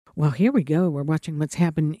Well, here we go. We're watching what's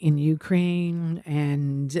happened in Ukraine,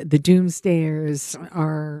 and the doomsayers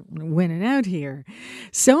are winning out here.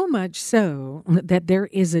 So much so that there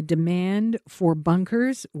is a demand for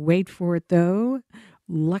bunkers. Wait for it, though.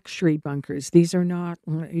 Luxury bunkers. These are not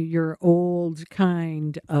your old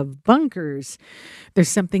kind of bunkers. There's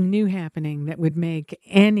something new happening that would make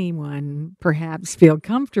anyone perhaps feel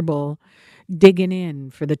comfortable digging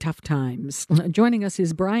in for the tough times. Joining us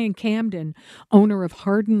is Brian Camden, owner of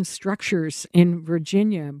Hardin Structures in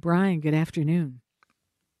Virginia. Brian, good afternoon.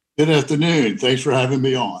 Good afternoon. Thanks for having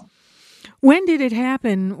me on. When did it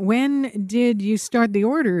happen? When did you start the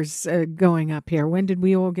orders going up here? When did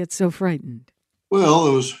we all get so frightened?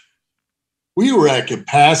 Well, we were at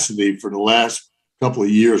capacity for the last couple of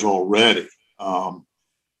years already. Um,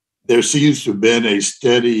 there seems to have been a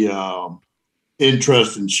steady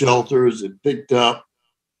interest in shelters. It picked up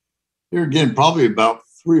here again, probably about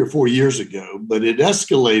 3 or 4 years ago, but it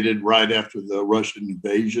escalated right after the Russian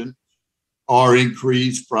invasion. Our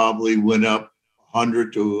increase probably went up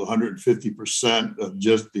 100 to 150% of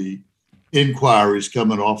just the inquiries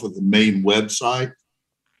coming off of the main website.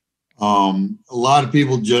 A lot of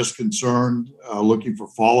people just concerned, looking for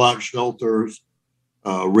fallout shelters,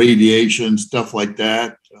 radiation, stuff like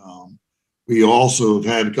that. We also have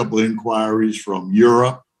had a couple of inquiries from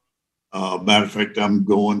Europe. Matter of fact, I'm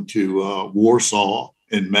going to Warsaw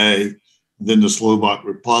in May, then the Slovak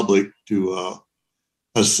Republic to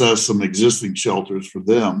assess some existing shelters for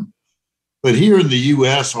them. But here in the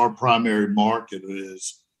US, our primary market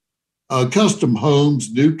is new custom homes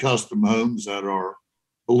that are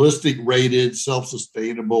ballistic rated, self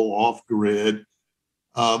sustainable, off grid.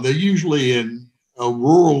 They're usually in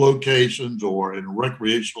rural locations or in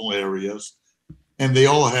recreational areas, and they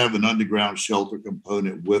all have an underground shelter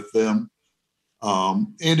component with them.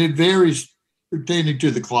 And it varies pertaining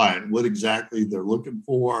to the client, what exactly they're looking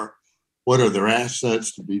for, what are their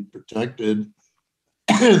assets to be protected,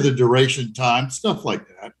 the duration time, stuff like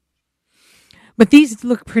that. But these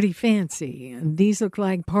look pretty fancy. These look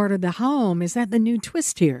like part of the home. Is that the new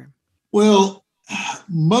twist here? Well,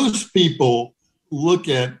 most people look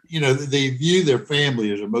at, they view their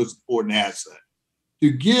family as their most important asset. To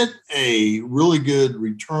get a really good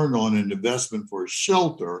return on an investment for a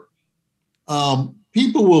shelter,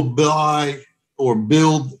 people will buy or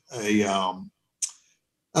build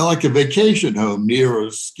like a vacation home near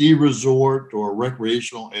a ski resort or a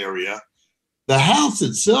recreational area. The house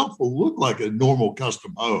itself will look like a normal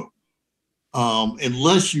custom home,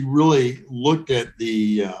 unless you really looked at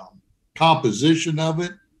the composition of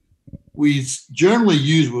it. We generally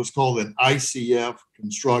use what's called an ICF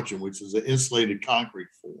construction, which is an insulated concrete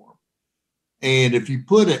form. And if you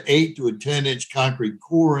put an 8 to 10 inch concrete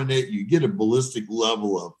core in it, you get a ballistic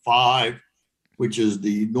level of 5, which is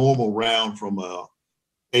the normal round from a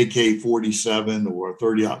AK-47 or a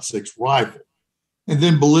 30-06 rifle. And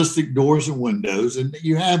then ballistic doors and windows. And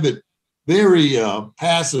you have it very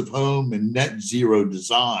passive home and net zero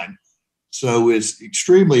design. So it's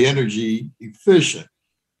extremely energy efficient.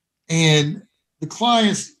 And the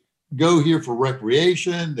clients go here for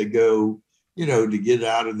recreation. They go, to get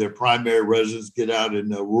out of their primary residence, get out in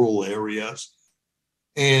the rural areas.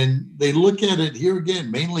 And they look at it here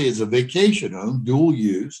again, mainly as a vacation home, dual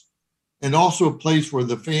use, and also a place where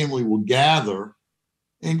the family will gather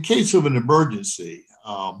in case of an emergency.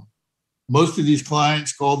 Most of these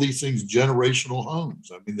clients call these things generational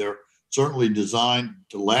homes. I mean, they're certainly designed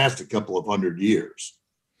to last a couple of hundred years.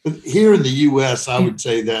 But here in the US, I Yeah. would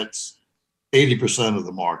say that's 80% of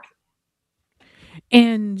the market.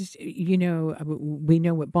 And, we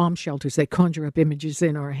know what bomb shelters, they conjure up images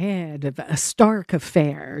in our head of a stark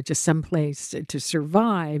affair, just someplace to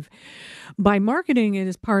survive. By marketing it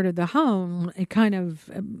as part of the home, it kind of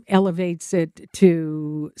elevates it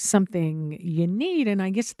to something you need. And I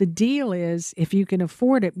guess the deal is if you can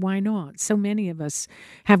afford it, why not? So many of us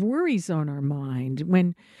have worries on our mind.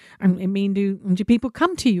 Do people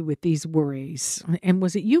come to you with these worries? And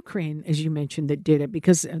was it Ukraine, as you mentioned, that did it?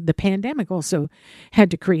 Because the pandemic also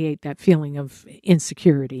had to create that feeling of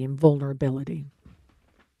insecurity and vulnerability.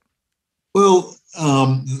 Well,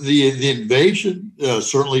 the invasion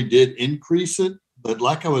certainly did increase it, but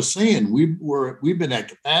like I was saying, we've been at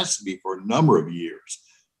capacity for a number of years.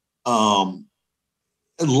 Um,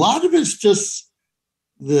 a lot of it's just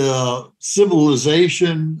the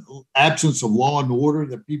civilization, absence of law and order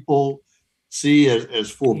that people see as Yeah.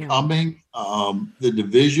 forthcoming, the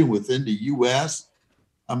division within the U.S.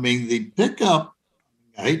 I mean, the pickup,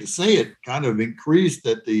 I hate to say it, kind of increased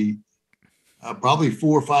at the probably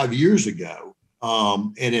 4 or 5 years ago,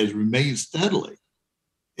 and has remained steadily.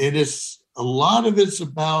 And it's a lot of it's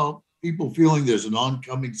about people feeling there's an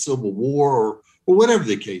oncoming civil war or whatever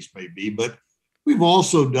the case may be. But we've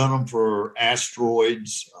also done them for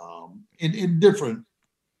asteroids in different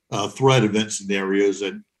threat event scenarios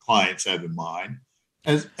that clients have in mind.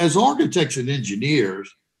 As architects and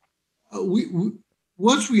engineers, we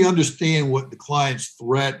once we understand what the client's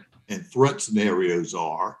threat and threat scenarios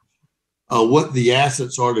are, what the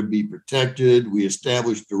assets are to be protected, we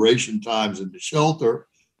establish duration times in the shelter.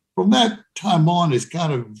 From that time on, it's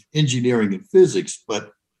kind of engineering and physics,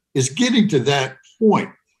 but it's getting to that point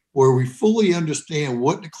where we fully understand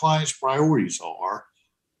what the client's priorities are.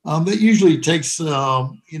 That usually takes,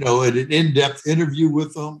 an in-depth interview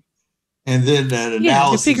with them, and then an Yeah, to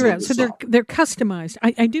analysis figure of out. the So software. they're customized.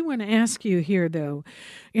 I do want to ask you here, though,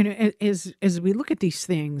 as we look at these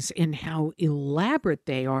things and how elaborate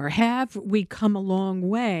they are, have we come a long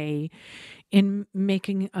way in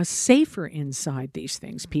making us safer inside these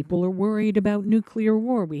things? People are worried about nuclear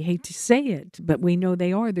war. We hate to say it, but we know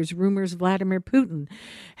they are. There's rumors Vladimir Putin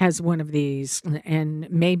has one of these and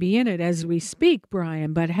may be in it as we speak,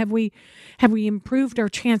 Brian. But have we improved our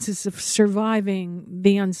chances of surviving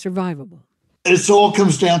the unsurvivable? It all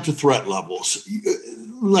comes down to threat levels.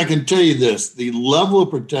 I can tell you this: the level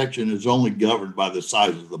of protection is only governed by the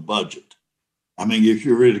size of the budget. I mean, if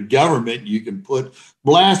you're in a government, you can put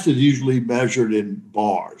blast is usually measured in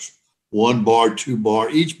bars, 1 bar, 2 bar.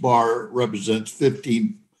 Each bar represents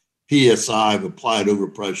 15 psi of applied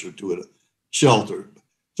overpressure to a shelter.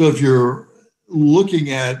 So if you're looking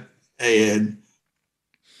at an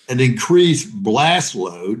increased blast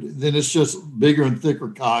load, then it's just bigger and thicker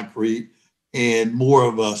concrete and more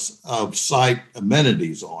of site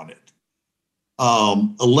amenities on it.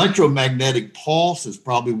 Electromagnetic pulse is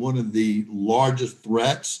probably one of the largest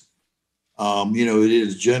threats. It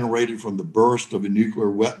is generated from the burst of a nuclear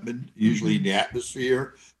weapon, usually in the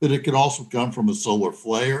atmosphere, but it can also come from a solar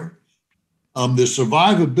flare. The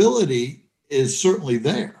survivability is certainly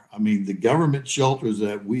there. I mean, the government shelters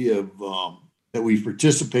that we've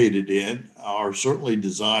participated in are certainly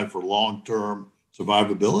designed for long-term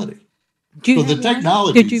survivability. Do you So the have one? Did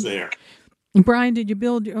technology's you, there. Brian? Did you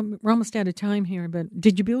build? We're almost out of time here, but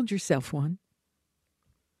did you build yourself one?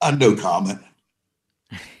 No comment.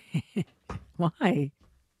 Why?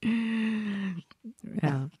 Yeah.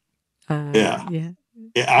 Yeah. Yeah. Yeah,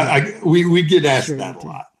 Yeah. we get asked Sure you that a do.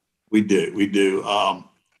 lot. We do.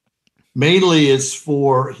 Mainly, it's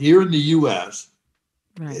for here in the U.S.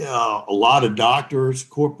 Right. A lot of doctors,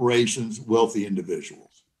 corporations, wealthy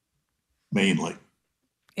individuals, mainly.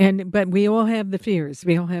 But we all have the fears.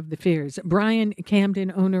 We all have the fears. Brian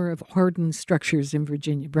Camden, owner of Hardin Structures in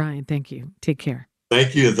Virginia. Brian, thank you. Take care.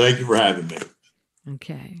 Thank you for having me.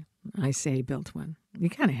 Okay. I say built one. You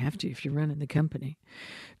kind of have to if you're running the company,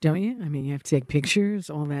 don't you? I mean, you have to take pictures,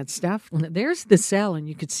 all that stuff. There's the sell, and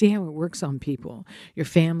you could see how it works on people. Your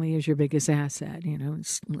family is your biggest asset.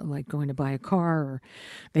 It's like going to buy a car, or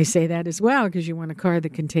they say that as well because you want a car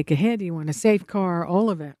that can take a hit, you want a safe car,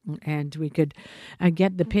 all of it. And we could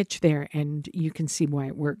get the pitch there, and you can see why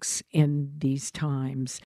it works in these times.